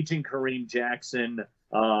 an aging Kareem Jackson.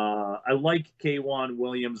 I like K'Wan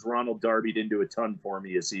Williams. Ronald Darby didn't do a ton for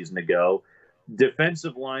me a season ago.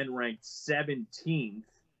 Defensive line ranked 17th.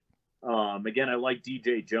 Again, I like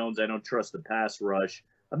DJ Jones. I don't trust the pass rush.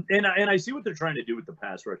 And I see what they're trying to do with the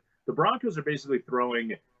pass rush. The Broncos are basically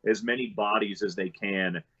throwing as many bodies as they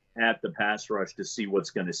can at the pass rush to see what's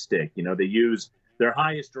going to stick. You know, they use their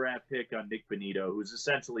highest draft pick on Nick Bonito, who's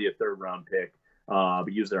essentially a third-round pick,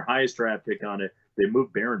 but use their highest draft pick on it. They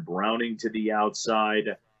moved Baron Browning to the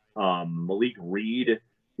outside. Malik Reed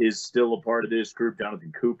is still a part of this group.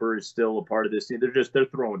 Jonathan Cooper is still a part of this team. They're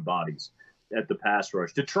throwing bodies at the pass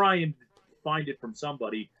rush to try and find it from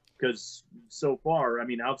somebody, because so far, I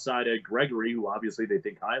mean, outside of Gregory, who obviously they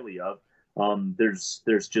think highly of, there's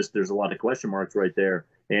a lot of question marks right there,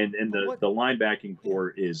 and the linebacking core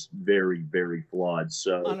is very, very flawed.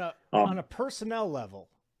 So on a personnel level,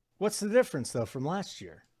 what's the difference though from last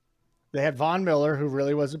year? They had Von Miller, who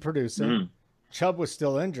really wasn't producing. Mm-hmm. Chubb was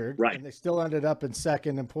still injured, right, and they still ended up in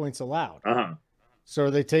second in points allowed. So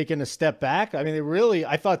are they taking a step back? I mean,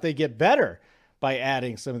 I thought they'd get better by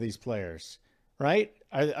adding some of these players, right?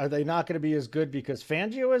 Are they not going to be as good because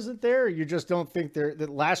Fangio isn't there? Or you just don't think that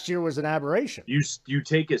last year was an aberration? You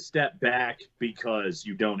take a step back because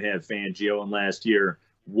you don't have Fangio, and last year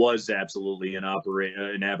was absolutely an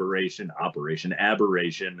aberration.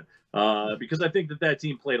 Because I think that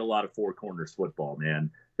team played a lot of four corners football,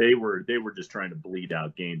 man. They were just trying to bleed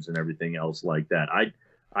out games and everything else like that.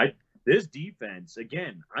 This defense,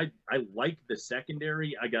 again, I like the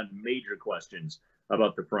secondary. I got major questions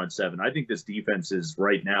about the front seven. I think this defense is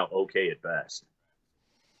right now okay at best.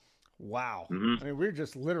 Wow. Mm-hmm. I mean, we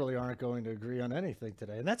just literally aren't going to agree on anything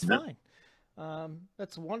today, and that's fine.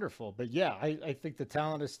 That's wonderful. But, yeah, I think the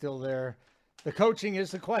talent is still there. The coaching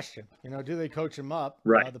is the question. You know, do they coach them up?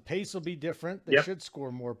 Right. The pace will be different. They should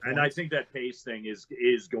score more points. And I think that pace thing is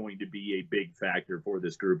going to be a big factor for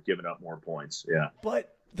this group, giving up more points. Yeah.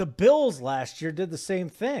 But the Bills last year did the same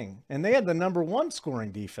thing, and they had the number one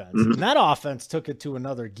scoring defense. Mm-hmm. And that offense took it to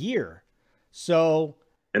another gear. So,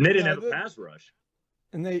 and they didn't have a pass rush.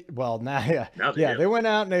 And they went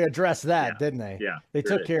out and they addressed that, didn't they? Yeah. They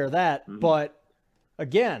took care of that. Mm-hmm. But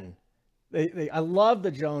again, I love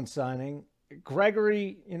the Jones signing.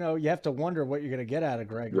 Gregory, you know, you have to wonder what you're going to get out of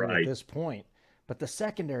Gregory at this point. But the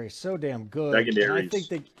secondary is so damn good. Secondary, I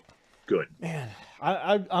think good. Man,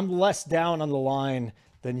 I'm less down on the line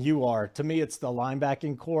than you are. To me, it's the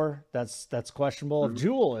linebacking core that's questionable. Mm-hmm. If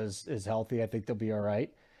Jewell is healthy, I think they'll be all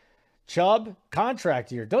right. Chubb,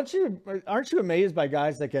 contract year. Aren't you amazed by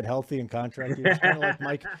guys that get healthy in contract years? Kind of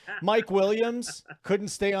like Mike Williams couldn't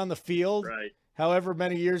stay on the field. Right. However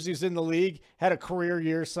many years he's in the league, had a career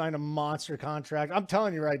year, signed a monster contract. I'm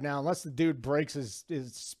telling you right now, unless the dude breaks his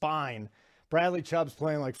spine, Bradley Chubb's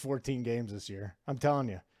playing like 14 games this year. I'm telling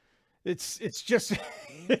you. It's just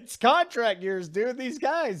it's contract years, dude. These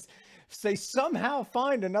guys, they somehow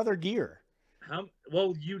find another gear.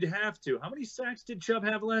 Well, you'd have to. How many sacks did Chubb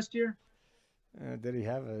have last year? Did he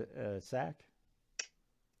have a sack?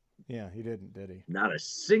 Yeah, he didn't, did he? Not a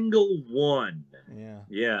single one.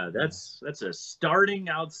 Yeah. That's a starting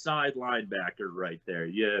outside linebacker right there.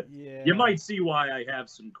 You might see why I have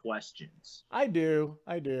some questions. I do.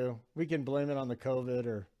 We can blame it on the COVID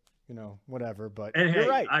or, you know, whatever. But and you're hey,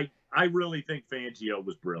 right. I really think Fangio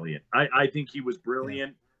was brilliant. I think he was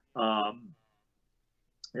brilliant. Yeah.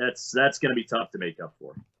 That's going to be tough to make up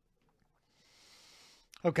for.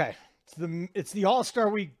 Okay, it's the All-Star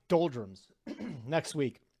Week doldrums next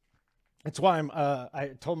week. That's why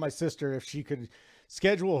I told my sister if she could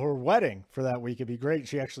schedule her wedding for that week, it'd be great.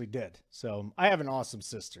 She actually did. So I have an awesome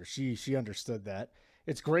sister. She understood that.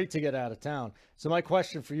 It's great to get out of town. So my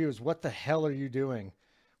question for you is, what the hell are you doing?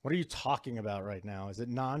 What are you talking about right now? Is it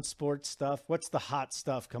non-sports stuff? What's the hot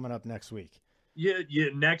stuff coming up next week? Yeah.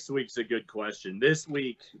 Next week's a good question. This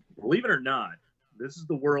week, believe it or not, this is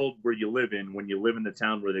the world where you live in when you live in the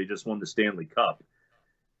town where they just won the Stanley Cup.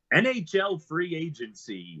 NHL free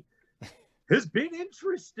agency has been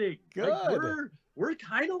interesting. Good. Like we're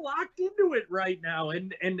kind of locked into it right now.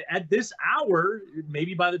 And at this hour,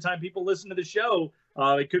 maybe by the time people listen to the show,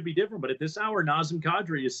 it could be different. But at this hour, Nazem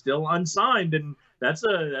Kadri is still unsigned, and that's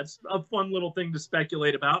a fun little thing to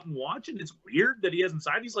speculate about and watch. And it's weird that he hasn't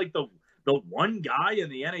signed. He's like the one guy in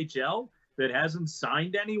the NHL that hasn't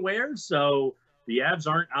signed anywhere. So the Avs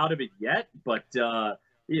aren't out of it yet, but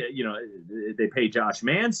they pay Josh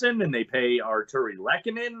Manson and they pay Arturi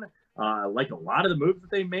Lehkonen. Like a lot of the moves that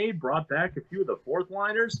they made, brought back a few of the fourth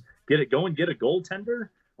liners, get a goaltender,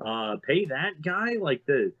 pay that guy. Like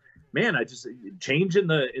I just change in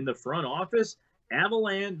the front office.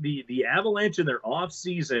 Avalanche, the Avalanche in their off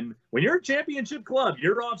season. When you're a championship club,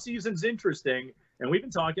 your off season's interesting, and we've been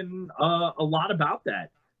talking a lot about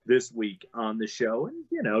that this week on the show,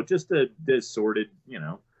 and just the assorted,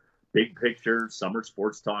 big picture summer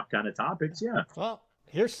sports talk kind of topics. Yeah. Well,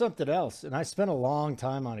 here's something else, and I spent a long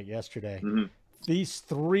time on it yesterday. Mm-hmm. These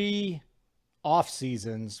 3 off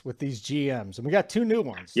seasons with these GMs, and we got 2 new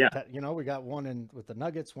ones. Yeah. We got one with the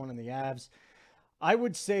Nuggets, one in the Avs. I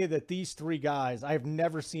would say that these 3 guys, I've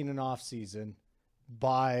never seen an off season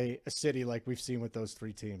by a city like we've seen with those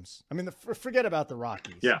 3 teams. I mean, forget about the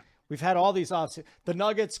Rockies. Yeah. We've had all these off seasons. The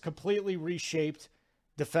Nuggets completely reshaped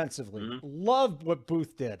defensively. Mm-hmm. Love what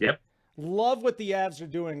Booth did. Yep. Love what the Avs are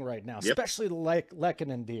doing right now, especially the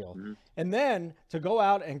Lehkonen deal. Mm-hmm. And then to go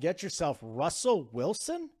out and get yourself Russell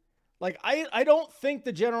Wilson. Like, I don't think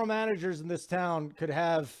the general managers in this town could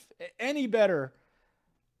have any better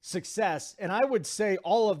success. And I would say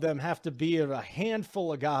all of them have to be a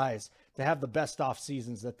handful of guys to have the best off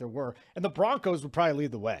seasons that there were. And the Broncos would probably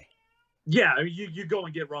lead the way. Yeah, I mean, you go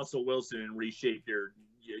and get Russell Wilson and reshape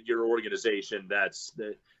your organization. That's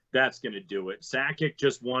going to do it. Sakic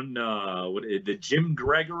just won the Jim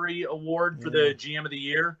Gregory Award for the GM of the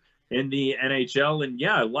Year in the NHL. And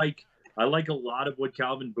yeah, I like a lot of what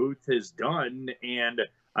Calvin Booth has done, and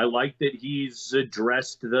I like that he's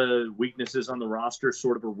addressed the weaknesses on the roster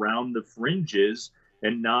sort of around the fringes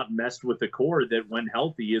and not messed with the core that, when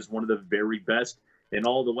healthy, is one of the very best in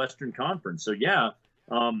all the Western Conference. So yeah,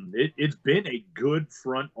 it's been a good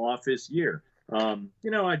front office year. I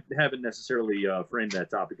haven't necessarily framed that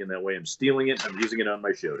topic in that way. I'm stealing it. I'm using it on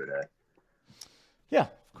my show today. Yeah,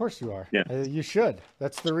 of course you are. Yeah. You should.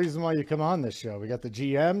 That's the reason why you come on this show. We got the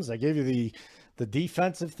GMs. I gave you the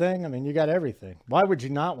defensive thing. I mean, you got everything. Why would you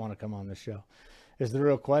not want to come on this show is the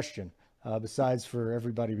real question, besides for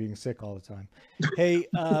everybody being sick all the time. Hey,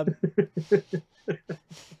 I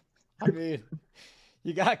mean,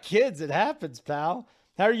 you got kids. It happens, pal.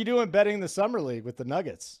 How are you doing betting the Summer League with the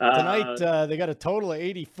Nuggets? Tonight, they got a total of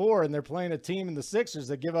 84, and they're playing a team in the Sixers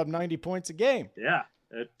that give up 90 points a game. Yeah.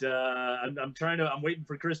 I'm waiting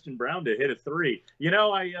for Christian Brown to hit a 3.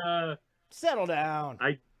 Settle down.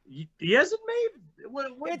 He hasn't made.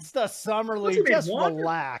 What, it's the Summer League. Just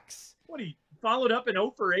relax. What, he followed up an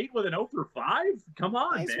 0 for 8 with an 0 for 5? Come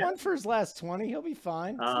on, He's won for his last 20. He'll be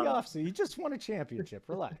fine. It's the offseason. He just won a championship.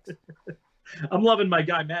 Relax. I'm loving my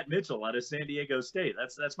guy Matt Mitchell out of San Diego State.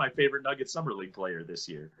 That's my favorite Nuggets Summer League player this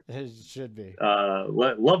year. It should be.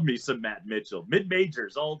 Love me some Matt Mitchell.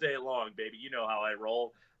 Mid-majors all day long, baby. You know how I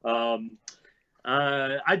roll.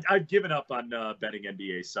 I've given up on betting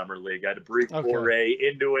NBA Summer League. I had a brief foray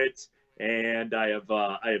into it, and I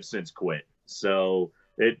have since quit. So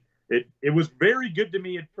it was very good to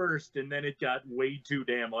me at first, and then it got way too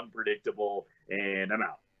damn unpredictable, and I'm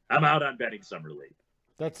out. I'm out on betting Summer League.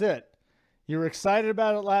 That's it. You were excited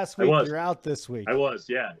about it last week. You're out this week. I was,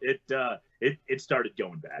 yeah. It started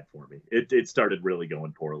going bad for me. It started really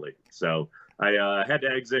going poorly. So I had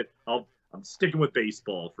to exit. I'm sticking with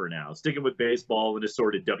baseball for now. Sticking with baseball and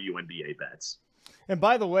assorted WNBA bets. And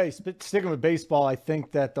by the way, sticking with baseball, I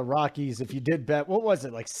think that the Rockies, if you did bet, what was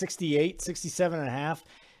it, like 68, 67.5,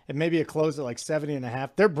 and maybe it closed at like 70.5,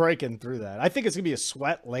 they're breaking through that. I think it's going to be a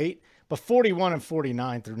sweat late, but 41 and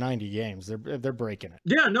 49 through 90 games, they're breaking it.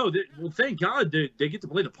 Yeah, no, well, thank God they get to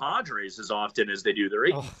play the Padres as often as they do. They're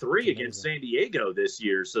 8-3 against San Diego this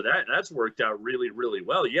year, so that's worked out really, really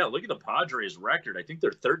well. Yeah, look at the Padres' record. I think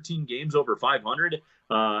they're 13 games over 500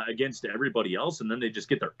 against everybody else, and then they just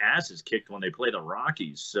get their asses kicked when they play the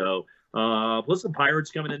Rockies. So, plus the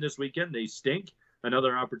Pirates coming in this weekend, they stink.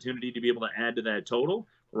 Another opportunity to be able to add to that total.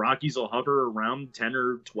 Rockies will hover around 10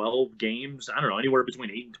 or 12 games. I don't know, anywhere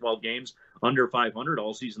between 8 and 12 games under 500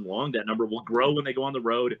 all season long. That number will grow when they go on the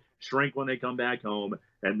road, shrink when they come back home,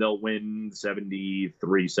 and they'll win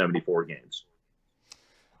 73, 74 games.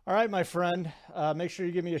 All right, my friend. Make sure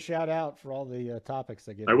you give me a shout out for all the topics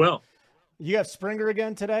I give you. I will. You have Springer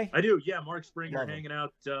again today? I do, yeah. Mark Springer hanging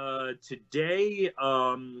out today.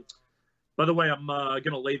 By the way, I'm going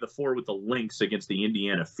to lay the 4 with the Lynx against the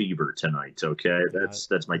Indiana Fever tonight, okay? That's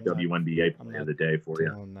my WNBA play of the day for you.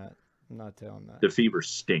 I'm not telling that. The Fever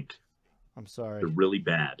stink. I'm sorry. They're really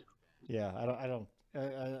bad. Yeah, I don't.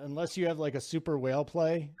 Unless you have like a super whale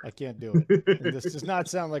play, I can't do it. And this does not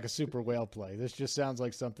sound like a super whale play. This just sounds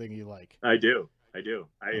like something you like. I do. I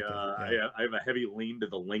Okay, I have a heavy lean to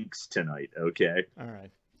the Lynx tonight. Okay. All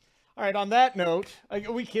right. On that note,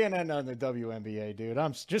 we can't end on the WNBA, dude.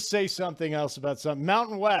 Just say something else about something.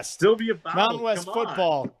 Mountain West. Sylvia Bowles, Mountain West come on.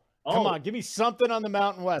 football. Come Oh. on, give me something on the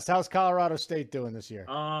Mountain West. How's Colorado State doing this year?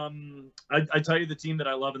 I tell you the team that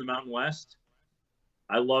I love in the Mountain West.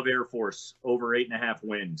 I love Air Force over 8.5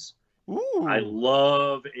 wins. Ooh. I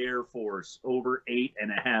love Air Force over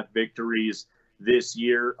 8.5 victories this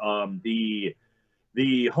year.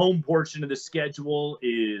 The home portion of the schedule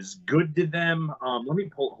is good to them. Let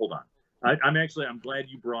me hold on. I'm glad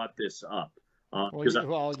you brought this up.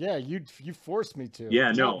 You forced me to.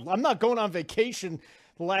 Yeah, no. I'm not going on vacation.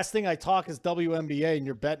 The last thing I talk is WNBA, and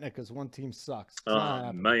you're betting it because one team sucks. I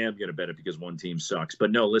am going to bet it because one team sucks.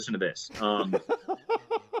 But no, listen to this.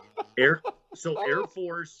 Air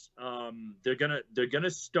Force, they're gonna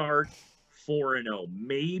start 4-0,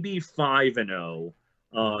 maybe 5-0.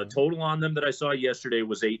 Total on them that I saw yesterday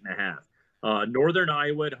was 8.5. Northern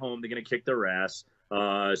Iowa at home, they're gonna kick their ass.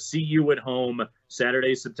 CU at home,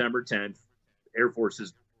 Saturday, September 10th. Air Force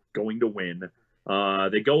is going to win.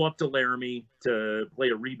 They go up to Laramie to play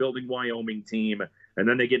a rebuilding Wyoming team, and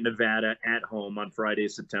then they get Nevada at home on Friday,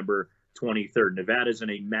 September 23rd. Nevada's in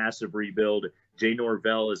a massive rebuild. Jay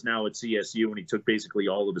Norvell is now at CSU, and he took basically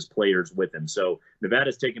all of his players with him. So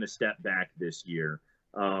Nevada's taken a step back this year.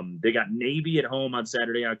 They got Navy at home on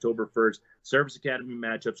Saturday, October 1st. Service Academy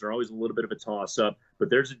matchups are always a little bit of a toss-up, but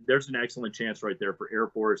there's an excellent chance right there for Air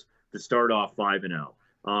Force to start off 5-0.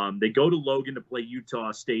 They go to Logan to play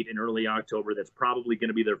Utah State in early October. That's probably going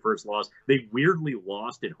to be their first loss. They weirdly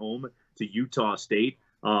lost at home to Utah State.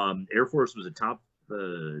 Air Force was a top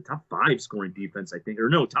 5 scoring defense, I think, or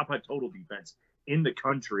no, top 5 total defense in the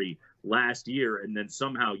country last year, and then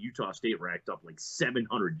somehow Utah State racked up like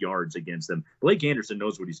 700 yards against them. Blake Anderson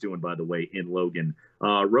knows what he's doing, by the way, in Logan.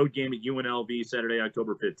 Road game at UNLV Saturday,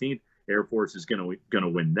 October 15th. Air Force is going to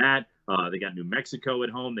win that. They got New Mexico at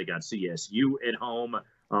home. They got CSU at home.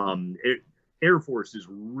 Air Force is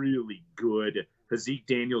really good. Zeke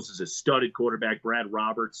Daniels is a studded quarterback. Brad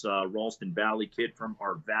Roberts, Ralston Valley kid from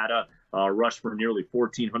Arvada, rushed for nearly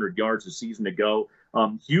 1,400 yards a season ago.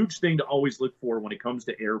 Huge thing to always look for when it comes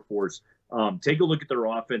to Air Force. Take a look at their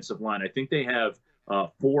offensive line. I think they have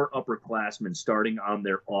 4 upperclassmen starting on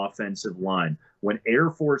their offensive line. When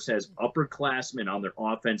Air Force has upperclassmen on their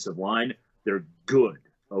offensive line, they're good,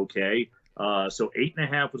 okay? So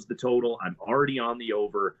 8.5 was the total. I'm already on the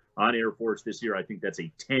over on Air Force this year. I think that's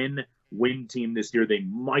a 10-win team this year. They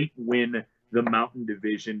might win the Mountain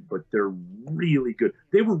Division, but they're really good.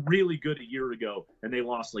 They were really good a year ago, and they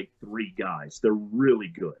lost like 3 guys. They're really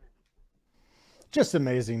good. Just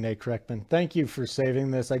amazing, Nate Kreckman. Thank you for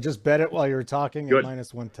saving this. I just bet it while you were talking Good.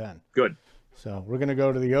 at -110. Good. So we're going to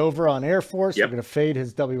go to the over on Air Force. Yep. We're going to fade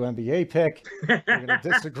his WNBA pick. We're going to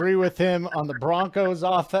disagree with him on the Broncos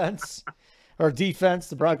offense or defense,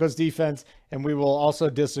 the Broncos defense. And we will also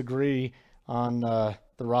disagree on the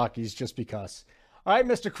Rockies just because. All right,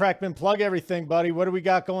 Mr. Kreckman, plug everything, buddy. What do we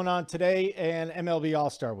got going on today and MLB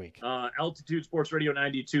All-Star Week? Altitude Sports Radio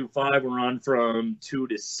 92.5. We're on from 2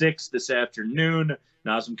 to 6 this afternoon.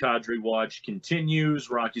 Nazem Kadri watch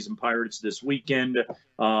continues. Rockies and Pirates this weekend.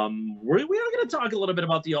 We are going to talk a little bit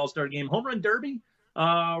about the All-Star Game. Home Run Derby.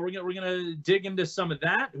 We're gonna dig into some of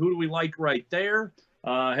that. Who do we like right there?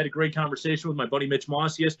 I had a great conversation with my buddy Mitch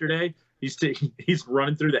Moss yesterday. He's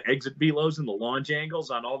running through the exit velos and the launch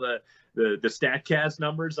angles on all the StatCast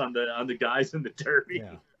numbers on the guys in the Derby.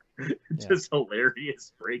 Yeah. Just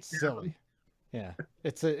hilarious breakdown. Silly. Yeah.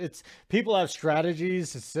 It's people have strategies,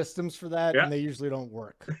 systems for that, and they usually don't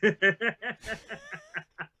work.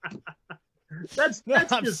 That's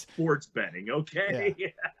just sports betting, okay? Yeah.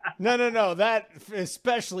 No. That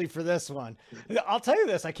especially for this one. I'll tell you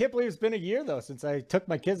this. I can't believe it's been a year though since I took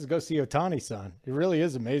my kids to go see Ohtani-san. It really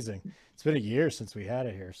is amazing. It's been a year since we had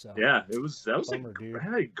it here. So yeah, that was a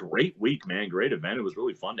great week, man. Great event. It was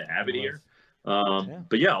really fun to have it here.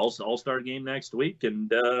 But yeah, All-Star game next week,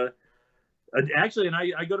 and I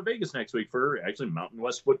go to Vegas next week for Mountain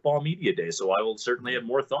West Football Media Day, so I will certainly have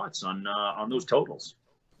more thoughts on those totals.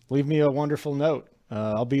 Leave me a wonderful note.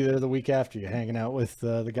 I'll be there the week after you, hanging out with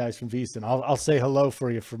the guys from Veaston. I'll say hello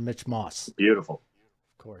for you from Mitch Moss. Beautiful.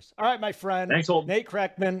 Of course. All right, my friend. Thanks, Holden. Nate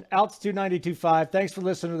Kreckman, Altitude 92.5. Thanks for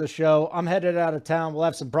listening to the show. I'm headed out of town. We'll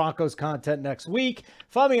have some Broncos content next week.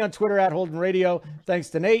 Follow me on Twitter @Holden Radio.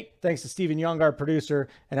 Thanks to Nate. Thanks to Steven Young, our producer,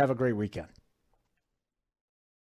 and have a great weekend.